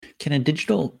Can a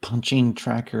digital punching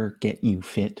tracker get you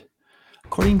fit?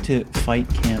 According to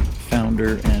Fight Camp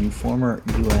founder and former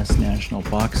U.S. national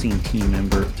boxing team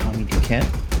member Tommy Duquette,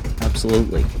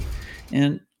 absolutely.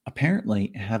 And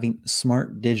apparently, having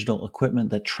smart digital equipment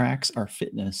that tracks our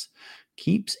fitness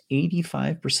keeps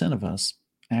 85% of us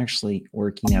actually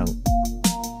working out.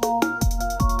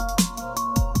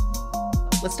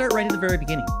 Let's start right at the very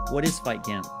beginning. What is Fight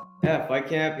Camp? Yeah, Fight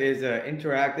Camp is an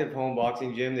interactive home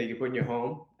boxing gym that you can put in your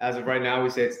home. As of right now, we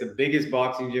say it's the biggest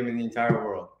boxing gym in the entire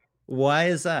world. Why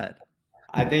is that?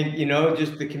 I think,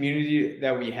 just the community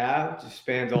that we have just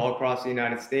spans all across the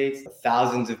United States.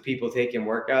 Thousands of people taking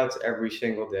workouts every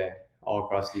single day, all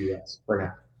across the US for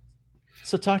now.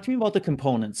 So talk to me about the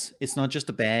components. It's not just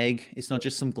a bag, it's not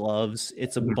just some gloves,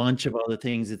 it's a bunch of other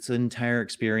things. It's an entire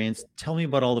experience. Tell me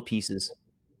about all the pieces.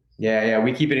 Yeah,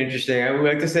 we keep it interesting. I would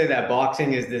like to say that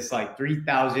boxing is this like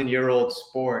 3,000-year-old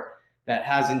sport that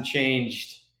hasn't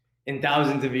changed in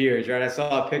thousands of years, right? I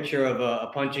saw a picture of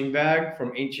a punching bag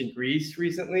from ancient Greece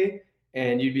recently,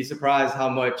 and you'd be surprised how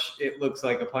much it looks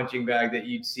like a punching bag that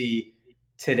you'd see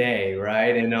today,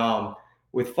 right? And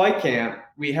with Fight Camp,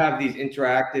 we have these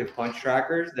interactive punch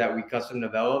trackers that we custom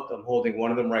developed. I'm holding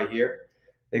one of them right here.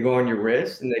 They go on your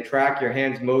wrist and they track your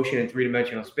hand's motion in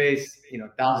three-dimensional space,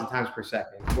 1,000 times per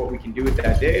second. What we can do with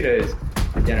that data is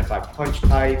identify punch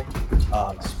type,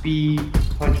 speed,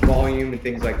 punch volume, and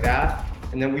things like that.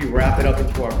 And then we wrap it up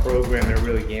into our program in a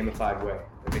really gamified way.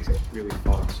 That makes it really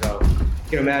fun. So you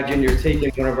can imagine you're taking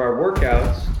one of our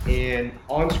workouts, and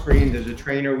on screen there's a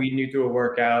trainer leading you through a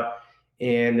workout,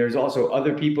 and there's also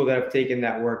other people that have taken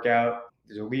that workout.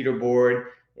 There's a leaderboard,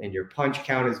 and your punch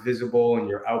count is visible and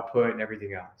your output and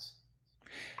everything else.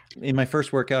 In my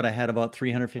first workout, I had about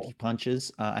 350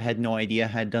 punches. I had no idea I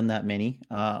had done that many.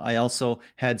 I also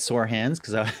had sore hands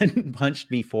because I hadn't punched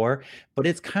before, but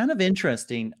it's kind of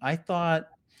interesting. I thought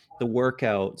the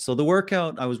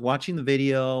workout, I was watching the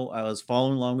video, I was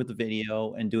following along with the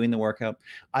video and doing the workout.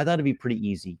 I thought it'd be pretty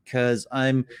easy because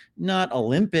I'm not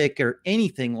Olympic or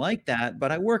anything like that,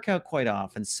 but I work out quite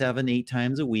often, 7, 8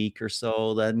 times a week or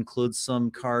so. That includes some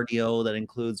cardio, that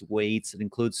includes weights, it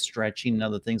includes stretching and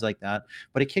other things like that.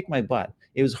 But it kicked my butt.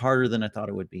 It was harder than I thought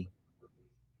it would be.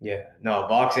 Yeah, no,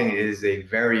 boxing is a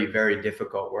very, very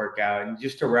difficult workout. And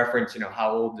just to reference,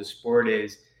 how old the sport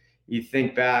is, you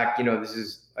think back, this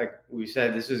is, like we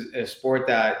said, this is a sport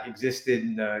that existed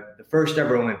in the first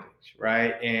ever Olympics,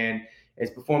 right? And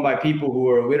it's performed by people who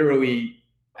are literally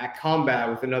at combat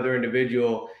with another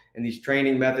individual. And these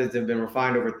training methods have been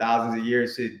refined over thousands of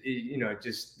years. So,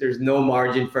 just there's no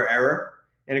margin for error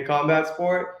in a combat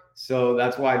sport. So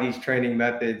that's why these training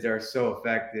methods are so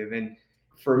effective. And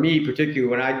for me, particularly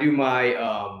when I do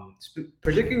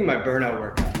particularly my burnout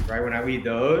workouts, right? When I lead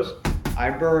those, I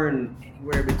burn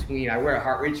anywhere between, I wear a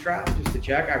heart rate strap just to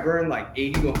check. I burn like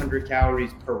 80 to 100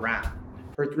 calories per round,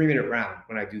 per 3-minute round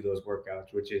when I do those workouts,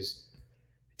 it's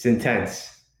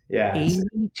intense. Yeah. 80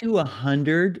 to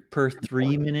 100 per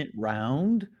 3-minute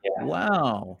round? Yeah.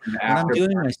 Wow. When I'm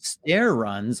doing my stair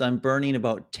runs, I'm burning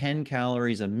about 10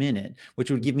 calories a minute, which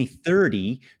would give me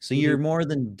 30. So you're more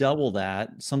than double that,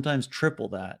 sometimes triple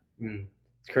that.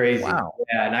 It's crazy. Wow.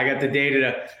 Yeah, and I got the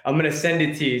data. I'm going to send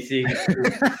it to you. So you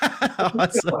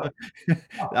awesome.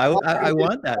 I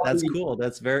want that. That's cool.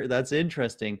 That's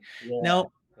interesting. Yeah.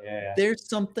 Now, there's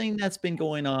something that's been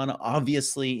going on,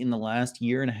 obviously, in the last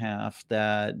year and a half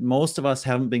that most of us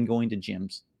haven't been going to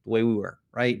gyms the way we were,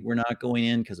 right? We're not going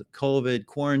in because of COVID,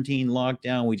 quarantine,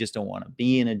 lockdown. We just don't want to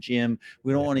be in a gym.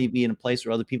 We don't want to be in a place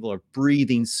where other people are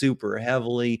breathing super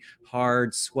heavily,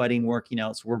 hard, sweating, working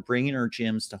out. So we're bringing our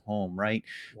gyms to home, right?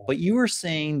 But you were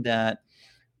saying that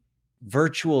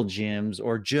virtual gyms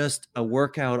or just a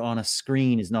workout on a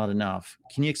screen is not enough.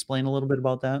 Can you explain a little bit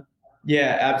about that?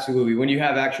 Yeah, absolutely. When you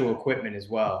have actual equipment as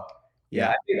well. Yeah,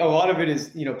 I think a lot of it is,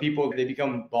 people, they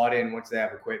become bought in once they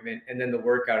have equipment, and then the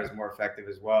workout is more effective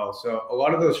as well. So a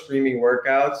lot of those streaming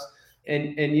workouts,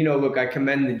 and look, I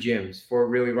commend the gyms for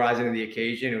really rising to the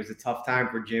occasion. It was a tough time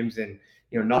for gyms, and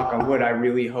knock on wood, I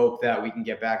really hope that we can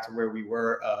get back to where we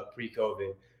were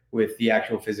pre-COVID with the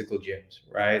actual physical gyms,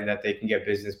 right? And that they can get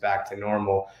business back to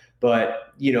normal.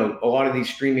 But a lot of these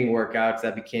streaming workouts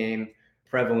that became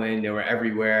prevalent, they were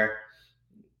everywhere.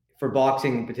 For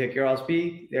boxing in particular, I'll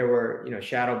speak, there were,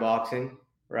 shadow boxing,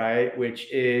 right?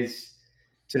 It's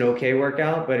an okay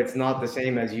workout, but it's not the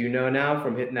same as now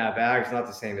from hitting that bag. It's not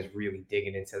the same as really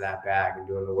digging into that bag and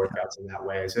doing the workouts in that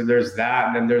way. So there's that.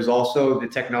 And then there's also the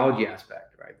technology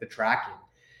aspect, right? The tracking.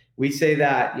 We say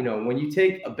that, when you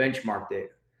take a benchmark data,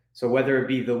 So whether it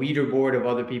be the leaderboard of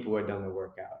other people who had done the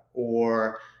workout,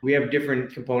 or we have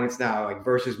different components now, like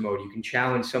versus mode. You can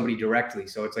challenge somebody directly.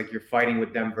 So it's like you're fighting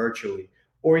with them virtually,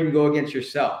 or you can go against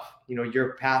yourself,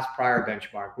 your past prior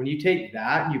benchmark. When you take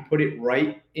that and you put it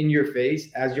right in your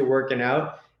face as you're working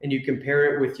out and you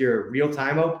compare it with your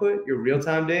real-time output, your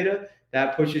real-time data,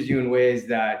 that pushes you in ways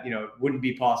that, wouldn't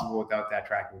be possible without that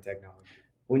tracking technology.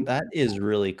 That is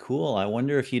really cool. I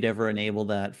wonder if you'd ever enable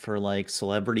that for like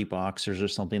celebrity boxers or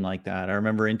something like that. I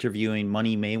remember interviewing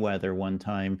Money Mayweather one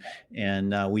time,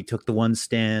 and we took the one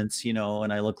stance,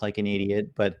 and I looked like an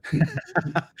idiot, but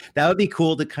that would be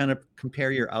cool to kind of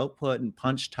compare your output and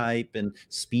punch type and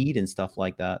speed and stuff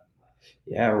like that.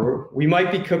 Yeah, we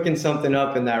might be cooking something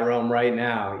up in that realm right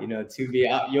now.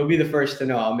 You'll be the first to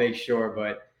know. I'll make sure,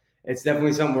 but it's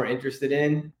definitely something we're interested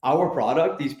in. Our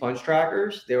product, these punch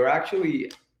trackers, they were actually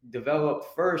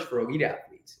developed first for elite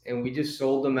athletes, and we just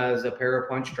sold them as a pair of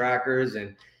punch trackers.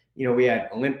 And we had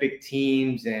Olympic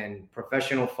teams and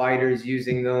professional fighters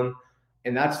using them,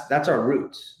 and that's our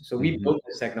roots. So we built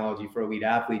this technology for elite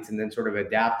athletes, and then sort of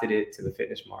adapted it to the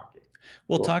fitness market.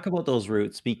 Well, talk about those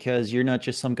roots, because you're not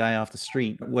just some guy off the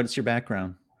street. What's your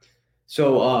background?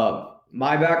 So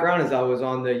my background is I was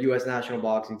on the U.S. national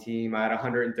boxing team. I had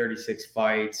 136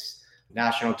 fights,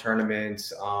 national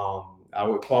tournaments. I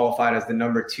was qualified as the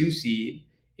number 2 seed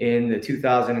in the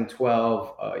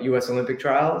 2012 U.S. Olympic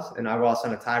trials, and I lost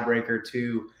on a tiebreaker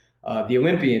to the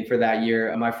Olympian for that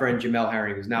year, my friend Jamel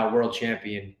Herring, who's now a world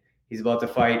champion. He's about to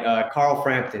fight Carl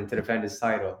Frampton to defend his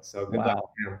title. So good luck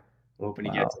to him. I'm hoping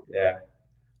he gets it. Yeah.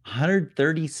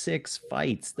 136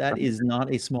 fights. That is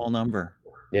not a small number.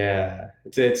 Yeah,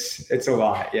 it's a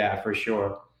lot. Yeah, for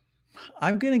sure.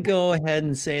 I'm going to go ahead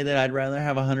and say that I'd rather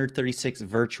have 136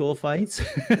 virtual fights.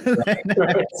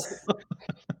 Right.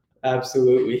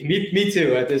 Absolutely. Me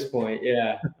too at this point.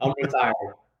 Yeah, I'm retired.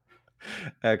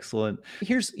 Excellent.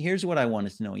 Here's what I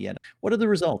wanted to know yet. What are the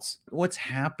results? What's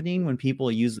happening when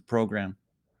people use the program?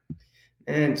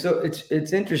 And so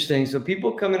it's interesting. So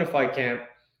people come into fight camp,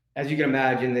 as you can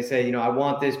imagine, they say, I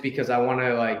want this because I want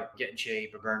to like get in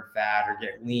shape or burn fat or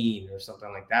get lean or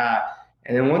something like that.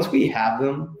 And then once we have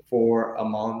them for a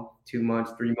month, 2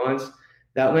 months, 3 months,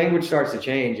 that language starts to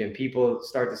change, and people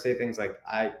start to say things like,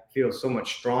 I feel so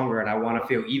much stronger and I want to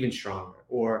feel even stronger.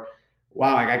 Or,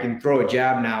 wow, like I can throw a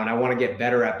jab now and I want to get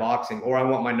better at boxing, or I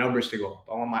want my numbers to go up.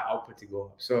 I want my output to go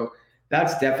up. So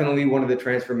that's definitely one of the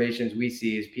transformations we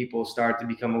see, is people start to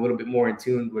become a little bit more in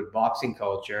tune with boxing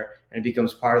culture, and it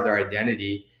becomes part of their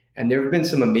identity. And there have been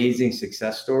some amazing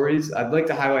success stories. I'd like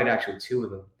to highlight actually 2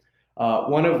 of them.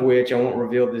 One of which, I won't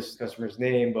reveal this customer's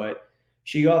name, but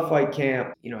she got fight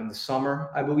camp, in the summer,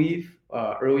 I believe,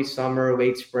 early summer,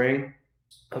 late spring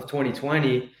of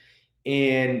 2020.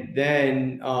 And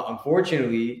then,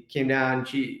 unfortunately, came down,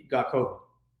 she got COVID,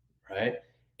 right?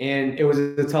 And it was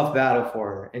a tough battle for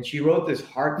her. And she wrote this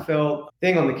heartfelt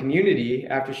thing on the community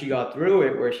after she got through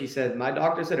it, where she said, my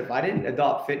doctor said if I didn't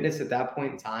adopt fitness at that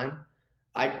point in time,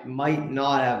 I might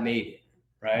not have made it,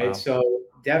 right? Wow. So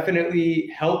definitely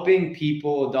helping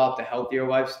people adopt a healthier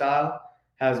lifestyle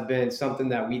has been something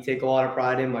that we take a lot of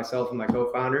pride in, myself and my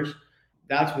co-founders.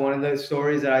 That's one of the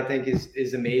stories that I think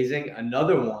is amazing.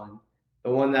 Another one,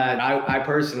 the one that I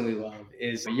personally love,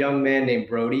 is a young man named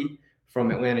Brody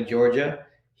from Atlanta, Georgia.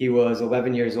 He was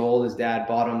 11 years old. His dad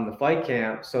bought him the fight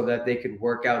camp so that they could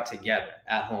work out together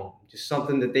at home. Just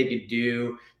something that they could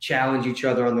do, challenge each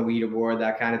other on the leaderboard,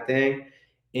 that kind of thing.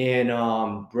 And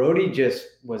Brody just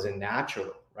was a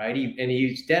natural, right?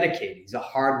 He's dedicated. He's a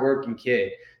hardworking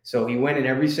kid. So he went in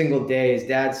every single day. His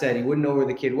dad said he wouldn't know where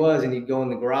the kid was, and he'd go in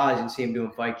the garage and see him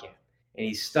doing fight camp. And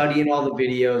he's studying all the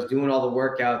videos, doing all the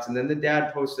workouts. And then the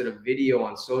dad posted a video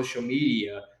on social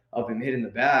media of him hitting the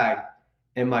bag.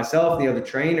 And myself and the other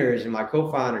trainers and my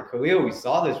co-founder, Khalil, we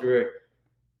saw this. We were,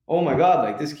 oh my God,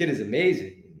 like this kid is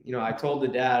amazing. I told the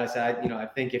dad, I said, I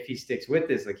think if he sticks with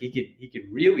this, like he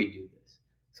could really do this.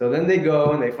 So then they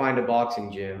go and they find a boxing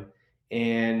gym.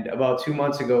 And about 2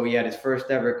 months ago, he had his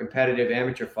first ever competitive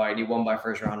amateur fight. He won by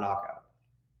first round knockout.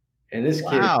 And this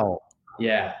kid,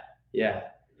 yeah.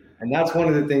 And that's one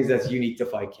of the things that's unique to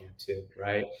fight camp too,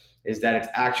 right? Is that it's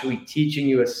actually teaching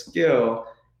you a skill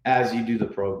as you do the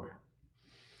program.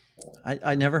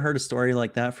 I never heard a story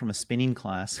like that from a spinning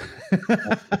class.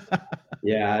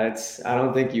 Yeah, I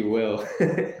don't think you will.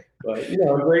 But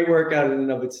a great workout in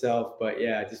and of itself. But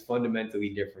yeah, just fundamentally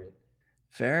different.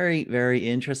 Very, very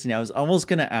interesting. I was almost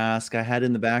going to ask, I had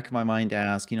in the back of my mind to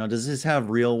ask, does this have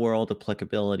real world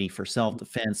applicability for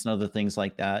self-defense and other things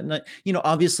like that? And,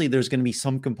 obviously there's going to be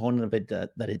some component of it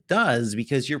that it does,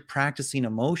 because you're practicing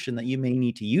emotion that you may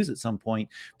need to use at some point,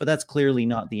 but that's clearly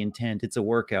not the intent. It's a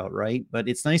workout, right? But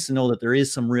it's nice to know that there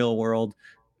is some real world,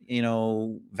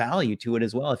 value to it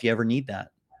as well, if you ever need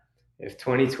that. If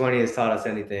 2020 has taught us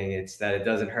anything, it's that it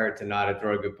doesn't hurt to know how to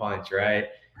throw a good punch, right?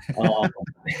 Um,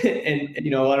 and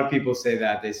a lot of people say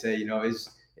that. They say,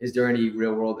 is there any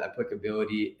real world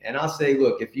applicability? And I'll say,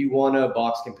 look, if you want to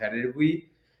box competitively,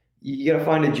 you got to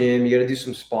find a gym, you got to do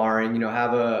some sparring,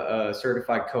 have a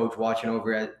certified coach watching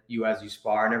over at you as you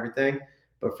spar and everything.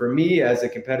 But for me, as a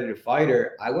competitive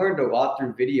fighter, I learned a lot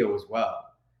through video as well.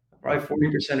 Probably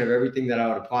 40% of everything that I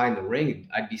would apply in the ring,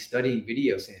 I'd be studying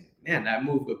video, saying, man, that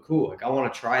move looked cool. Like, I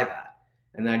want to try that.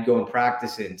 And then I'd go and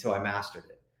practice it until I mastered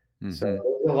it. Mm-hmm. So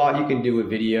there's a lot you can do with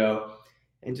video,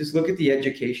 and just look at the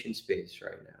education space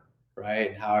right now,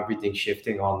 right? And how everything's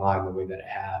shifting online the way that it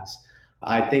has.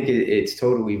 I think it's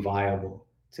totally viable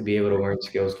to be able to learn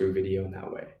skills through video in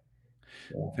that way.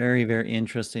 Yeah. Very, very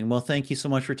interesting. Well, thank you so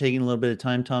much for taking a little bit of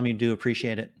time, Tom. You do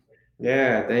appreciate it.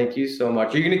 Yeah, thank you so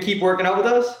much. Are you going to keep working out with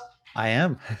us? I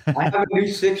am. I have a new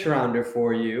 6-rounder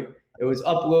for you. It was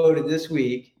uploaded this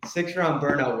week. 6-round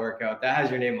burnout workout. That has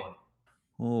your name on it.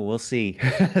 Oh, we'll see.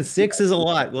 6 is a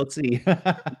lot. We'll see.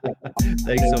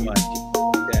 Thanks so much.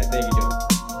 Yeah, thank you, Joe.